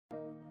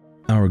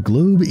Our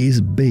globe is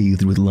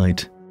bathed with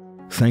light.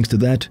 Thanks to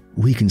that,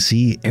 we can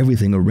see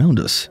everything around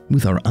us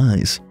with our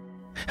eyes.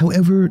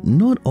 However,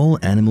 not all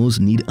animals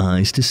need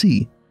eyes to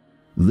see.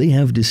 They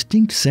have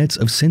distinct sets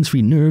of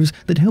sensory nerves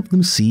that help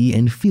them see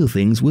and feel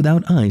things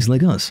without eyes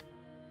like us.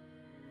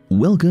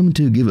 Welcome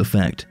to Give a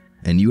Fact,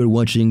 and you are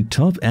watching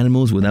Top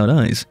Animals Without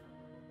Eyes.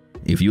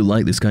 If you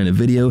like this kind of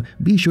video,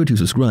 be sure to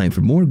subscribe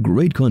for more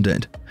great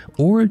content,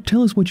 or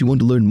tell us what you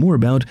want to learn more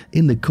about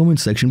in the comment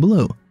section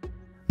below.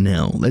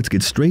 Now, let's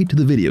get straight to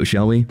the video,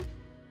 shall we?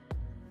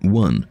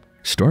 1.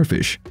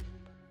 Starfish.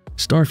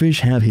 Starfish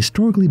have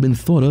historically been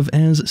thought of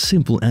as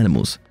simple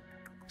animals.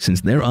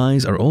 Since their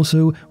eyes are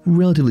also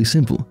relatively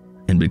simple,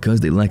 and because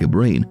they lack a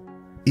brain,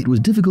 it was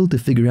difficult to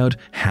figure out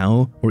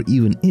how or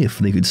even if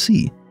they could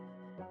see.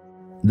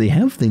 They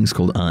have things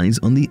called eyes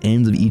on the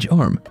ends of each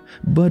arm,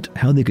 but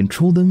how they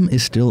control them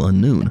is still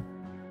unknown.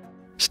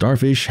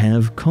 Starfish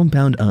have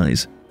compound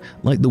eyes,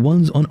 like the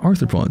ones on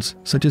arthropods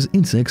such as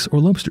insects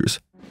or lobsters.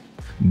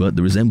 But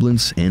the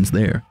resemblance ends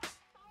there.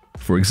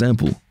 For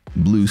example,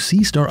 blue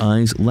sea star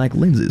eyes lack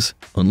lenses,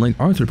 unlike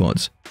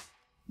arthropods.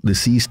 The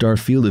sea star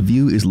field of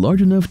view is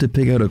large enough to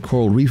pick out a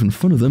coral reef in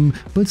front of them,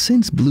 but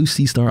since blue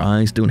sea star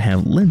eyes don't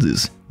have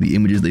lenses, the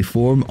images they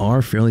form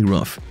are fairly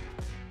rough.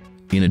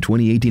 In a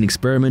 2018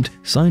 experiment,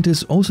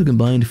 scientists also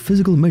combined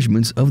physical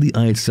measurements of the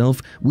eye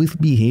itself with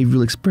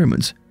behavioral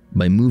experiments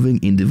by moving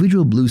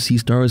individual blue sea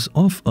stars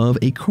off of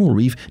a coral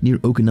reef near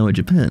Okinawa,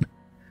 Japan,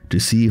 to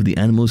see if the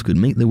animals could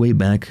make their way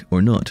back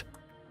or not.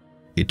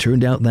 It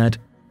turned out that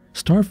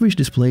starfish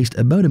displaced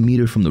about a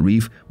meter from the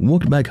reef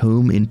walked back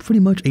home in pretty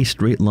much a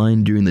straight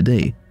line during the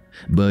day,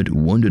 but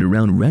wandered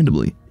around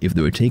randomly if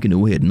they were taken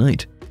away at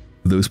night.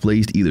 Those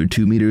placed either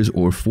 2 meters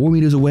or 4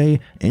 meters away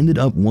ended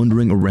up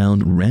wandering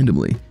around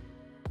randomly.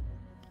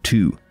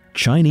 2.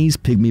 Chinese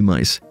pygmy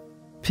mice.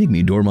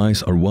 Pygmy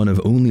dormice are one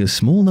of only a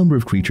small number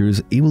of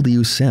creatures able to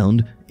use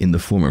sound, in the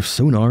form of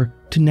sonar,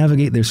 to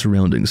navigate their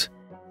surroundings.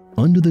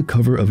 Under the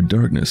cover of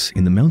darkness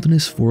in the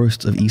mountainous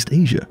forests of East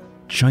Asia,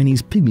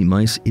 Chinese pygmy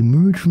mice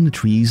emerge from the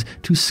trees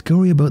to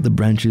scurry about the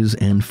branches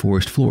and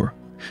forest floor,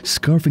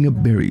 scarfing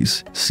up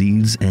berries,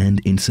 seeds,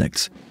 and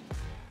insects.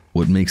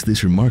 What makes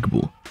this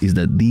remarkable is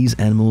that these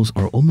animals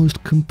are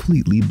almost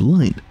completely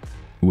blind.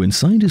 When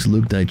scientists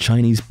looked at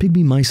Chinese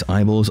pygmy mice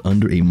eyeballs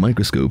under a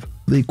microscope,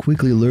 they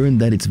quickly learned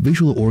that its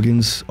visual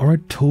organs are a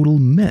total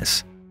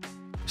mess.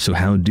 So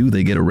how do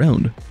they get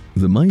around?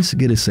 The mice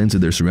get a sense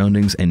of their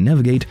surroundings and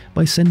navigate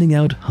by sending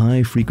out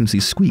high-frequency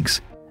squeaks,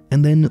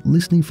 and then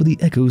listening for the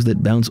echoes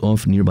that bounce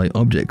off nearby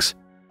objects.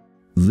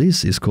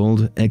 This is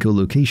called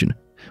echolocation,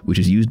 which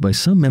is used by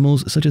some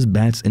mammals such as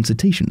bats and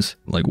cetaceans,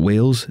 like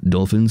whales,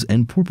 dolphins,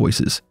 and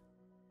porpoises.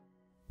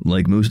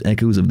 Like most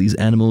echoes of these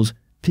animals,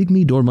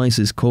 pygmy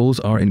dormice's calls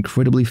are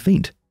incredibly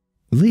faint.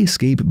 They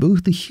escape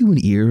both the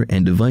human ear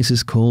and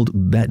devices called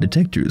bat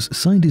detectors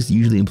scientists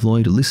usually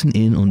employ to listen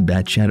in on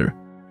bat chatter.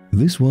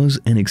 This was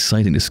an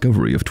exciting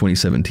discovery of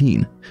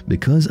 2017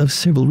 because of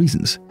several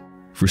reasons.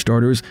 For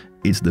starters,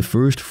 it's the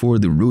first for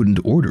the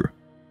rodent order.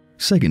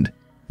 Second,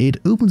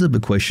 it opens up a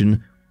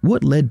question: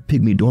 what led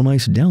pygmy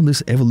dormice down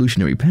this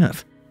evolutionary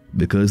path?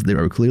 Because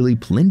there are clearly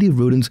plenty of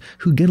rodents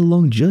who get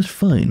along just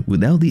fine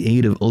without the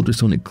aid of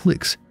ultrasonic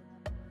clicks.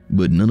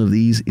 But none of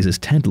these is as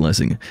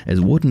tantalizing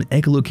as what an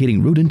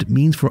echolocating rodent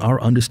means for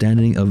our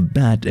understanding of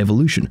bat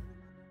evolution.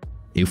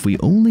 If we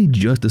only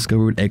just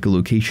discovered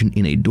echolocation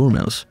in a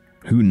dormouse,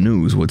 who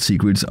knows what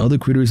secrets other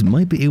critters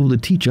might be able to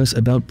teach us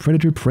about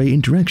predator-prey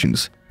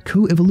interactions,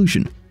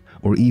 co-evolution,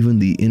 or even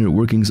the inner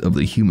workings of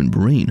the human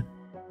brain.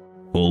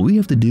 All we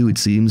have to do, it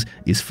seems,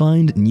 is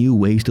find new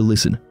ways to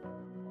listen.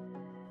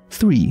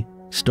 3.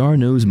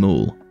 Star-nosed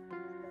mole.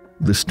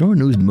 The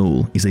star-nosed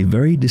mole is a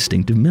very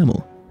distinctive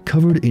mammal,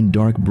 covered in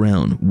dark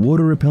brown,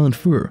 water-repellent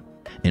fur,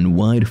 and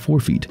wide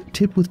forefeet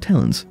tipped with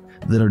talons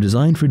that are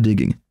designed for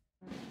digging.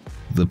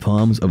 The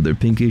palms of their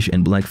pinkish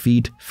and black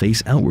feet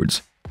face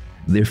outwards.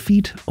 Their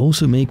feet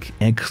also make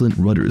excellent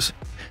rudders,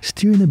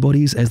 steering their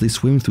bodies as they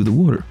swim through the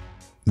water.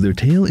 Their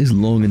tail is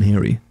long and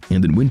hairy,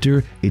 and in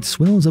winter it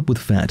swells up with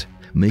fat,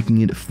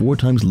 making it 4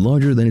 times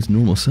larger than its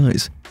normal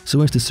size,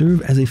 so as to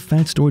serve as a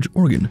fat storage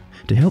organ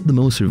to help the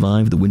mole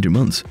survive the winter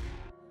months.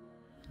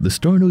 The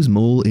star-nosed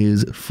mole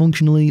is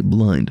functionally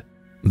blind.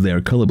 They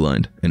are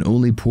colorblind and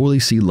only poorly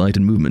see light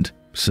and movement,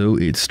 so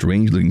its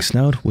strange-looking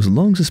snout was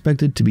long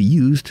suspected to be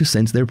used to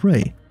sense their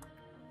prey.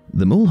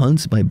 The mole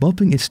hunts by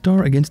bopping its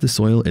star against the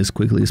soil as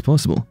quickly as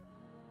possible.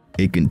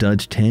 It can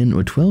touch 10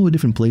 or 12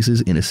 different places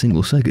in a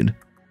single second.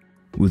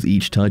 With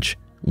each touch,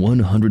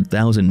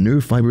 100,000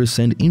 nerve fibers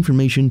send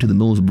information to the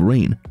mole's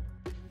brain.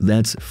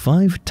 That's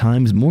 5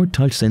 times more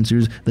touch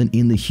sensors than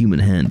in the human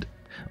hand,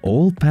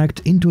 all packed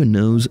into a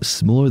nose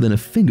smaller than a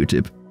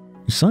fingertip.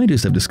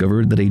 Scientists have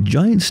discovered that a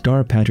giant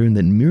star pattern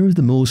that mirrors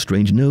the mole's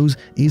strange nose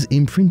is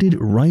imprinted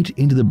right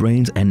into the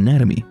brain's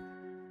anatomy.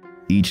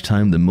 Each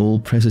time the mole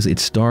presses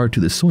its star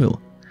to the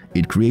soil,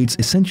 it creates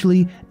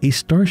essentially a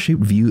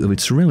star-shaped view of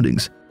its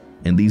surroundings,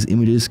 and these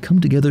images come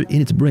together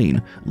in its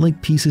brain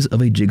like pieces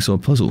of a jigsaw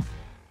puzzle.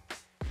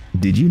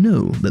 Did you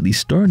know that the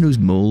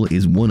star-nosed mole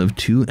is one of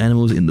 2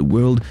 animals in the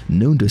world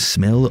known to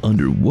smell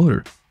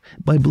underwater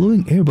by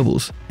blowing air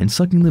bubbles and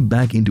sucking them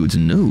back into its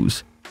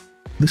nose?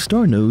 The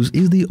star nose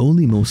is the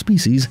only mole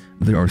species,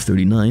 there are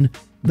 39,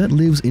 that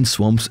lives in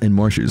swamps and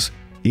marshes.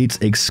 Its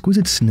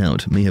exquisite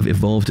snout may have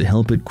evolved to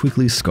help it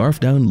quickly scarf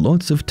down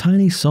lots of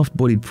tiny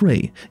soft-bodied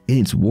prey in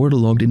its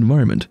waterlogged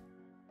environment.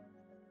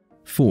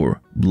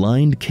 4.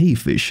 Blind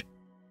cavefish.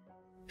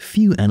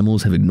 Few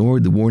animals have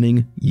ignored the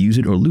warning, use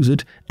it or lose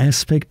it, as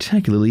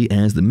spectacularly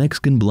as the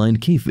Mexican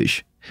blind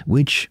cavefish,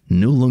 which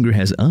no longer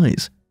has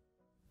eyes.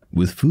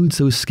 With food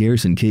so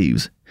scarce in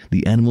caves,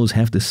 the animals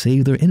have to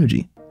save their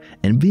energy,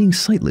 and being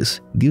sightless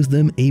gives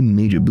them a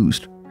major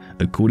boost,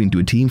 according to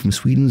a team from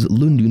Sweden's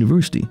Lund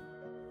University.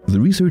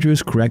 The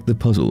researchers cracked the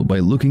puzzle by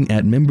looking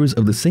at members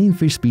of the same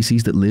fish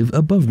species that live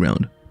above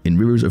ground, in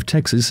rivers of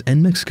Texas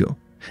and Mexico,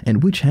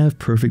 and which have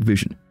perfect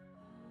vision.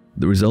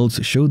 The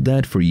results showed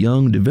that for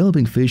young,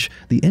 developing fish,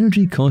 the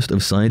energy cost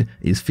of sight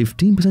is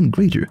 15%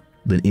 greater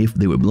than if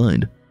they were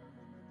blind.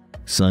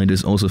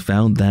 Scientists also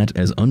found that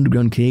as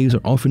underground caves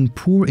are often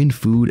poor in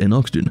food and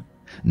oxygen,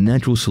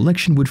 natural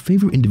selection would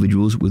favor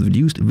individuals with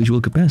reduced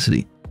visual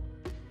capacity.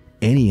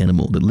 Any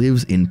animal that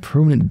lives in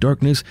permanent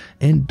darkness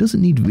and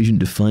doesn't need vision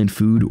to find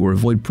food or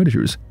avoid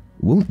predators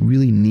won't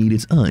really need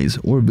its eyes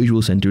or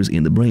visual centers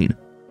in the brain.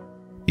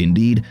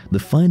 Indeed, the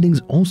findings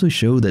also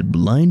show that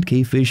blind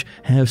cavefish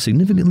have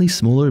significantly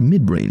smaller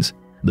midbrains,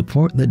 the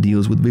part that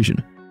deals with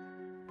vision.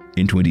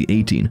 In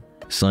 2018,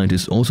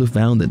 scientists also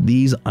found that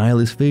these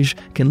eyeless fish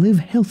can live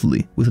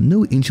healthily with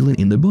no insulin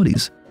in their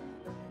bodies.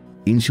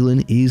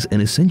 Insulin is an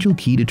essential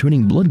key to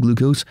turning blood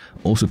glucose,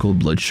 also called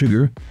blood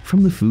sugar,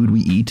 from the food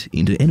we eat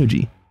into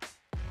energy.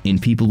 In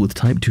people with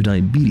type 2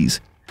 diabetes,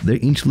 their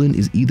insulin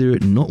is either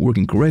not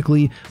working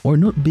correctly or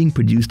not being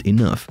produced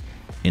enough,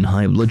 and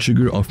high blood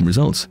sugar often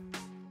results.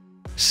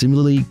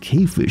 Similarly,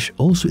 cavefish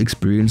also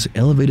experience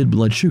elevated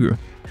blood sugar,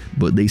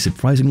 but they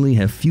surprisingly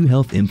have few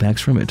health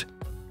impacts from it.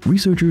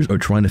 Researchers are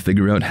trying to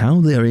figure out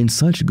how they are in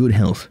such good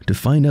health to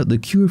find out the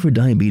cure for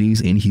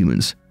diabetes in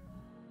humans.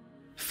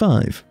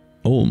 5.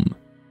 Olm.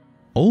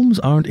 Olms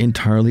aren't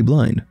entirely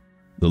blind.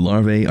 The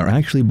larvae are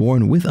actually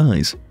born with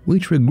eyes,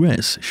 which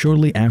regress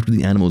shortly after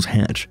the animals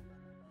hatch.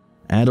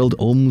 Adult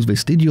olms'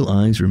 vestigial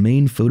eyes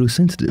remain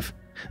photosensitive,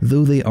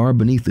 though they are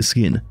beneath the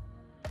skin.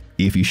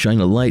 If you shine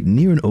a light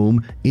near an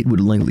olm, it would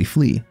likely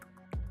flee.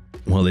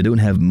 While they don't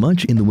have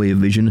much in the way of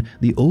vision,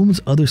 the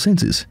olm's other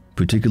senses,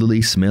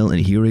 particularly smell and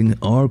hearing,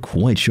 are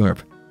quite sharp.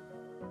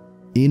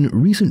 In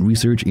recent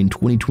research in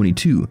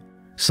 2022,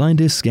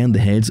 scientists scanned the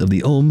heads of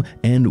the olm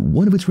and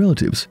one of its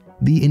relatives,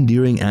 the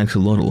endearing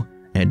axolotl,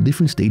 at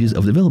different stages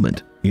of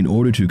development in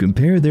order to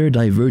compare their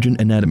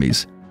divergent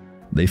anatomies.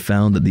 They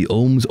found that the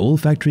olm's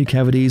olfactory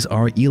cavities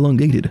are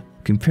elongated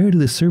compared to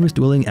the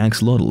surface-dwelling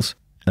axolotls,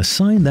 a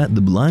sign that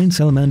the blind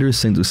salamander's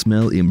sense of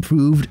smell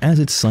improved as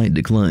its sight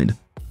declined.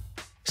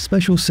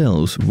 Special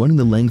cells running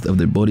the length of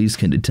their bodies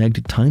can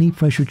detect tiny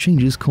pressure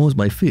changes caused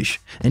by fish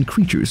and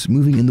creatures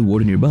moving in the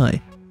water nearby.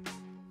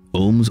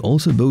 Olms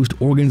also boast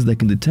organs that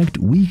can detect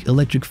weak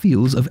electric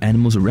fields of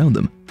animals around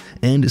them,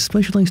 and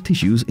specialized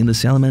tissues in the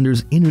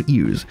salamander's inner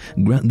ears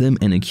grant them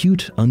an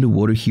acute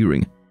underwater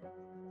hearing.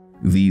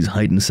 These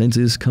heightened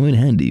senses come in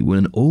handy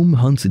when an olm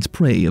hunts its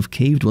prey of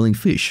cave-dwelling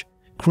fish,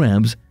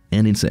 crabs,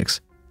 and insects,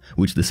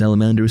 which the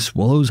salamander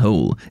swallows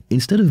whole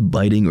instead of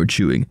biting or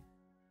chewing.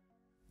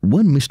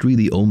 One mystery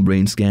the olm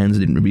brain scans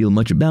didn't reveal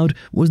much about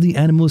was the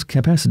animal's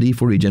capacity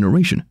for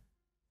regeneration.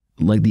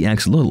 Like the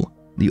axolotl,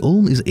 the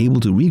olm is able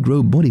to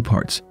regrow body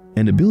parts,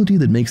 an ability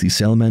that makes these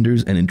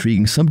salamanders an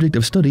intriguing subject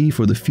of study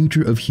for the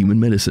future of human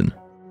medicine.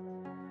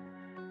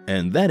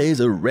 And that is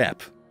a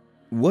wrap.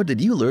 What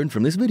did you learn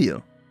from this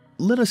video?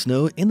 Let us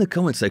know in the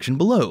comment section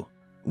below.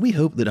 We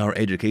hope that our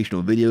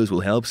educational videos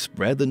will help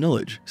spread the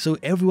knowledge so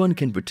everyone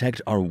can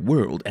protect our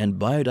world and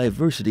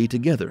biodiversity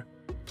together.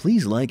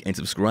 Please like and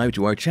subscribe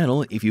to our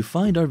channel if you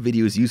find our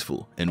videos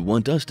useful and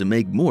want us to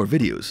make more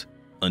videos.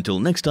 Until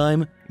next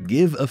time,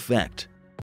 give a fact.